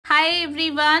Hi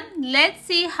everyone, let's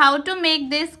see how to make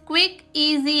this quick,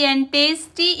 easy and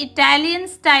tasty Italian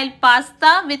style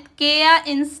pasta with KEYA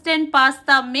instant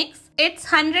pasta mix. It's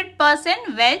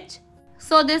 100% veg.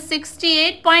 So this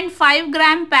 68.5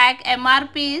 gram pack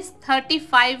MRP is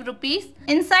 35 rupees.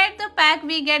 Inside the pack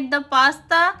we get the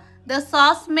pasta, the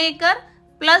sauce maker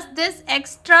plus this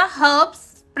extra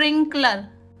herbs sprinkler.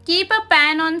 Keep a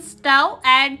pan on stove,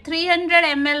 add 300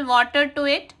 ml water to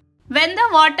it. When the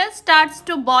water starts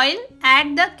to boil,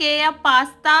 add the KEYA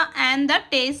pasta and the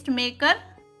taste maker.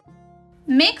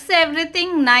 Mix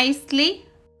everything nicely.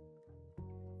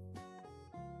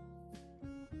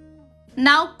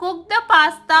 Now cook the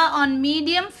pasta on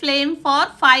medium flame for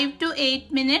 5 to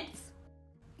 8 minutes.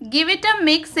 Give it a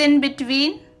mix in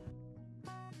between.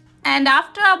 And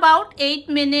after about 8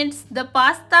 minutes, the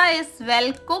pasta is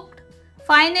well cooked.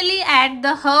 Finally add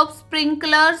the herb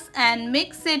sprinklers and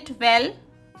mix it well.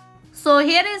 So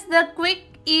here is the quick,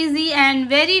 easy and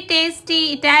very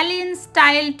tasty Italian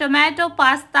style tomato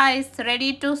pasta is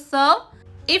ready to serve.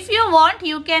 If you want,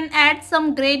 you can add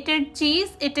some grated cheese.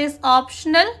 It is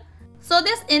optional. So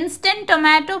this instant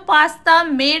tomato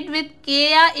pasta made with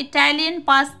KEYA Italian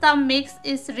pasta mix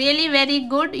is really very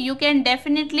good. You can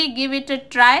definitely give it a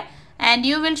try and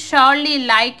you will surely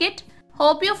like it.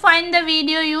 Hope you find the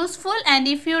video useful, and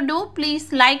if you do,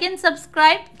 please like and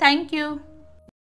subscribe. Thank you.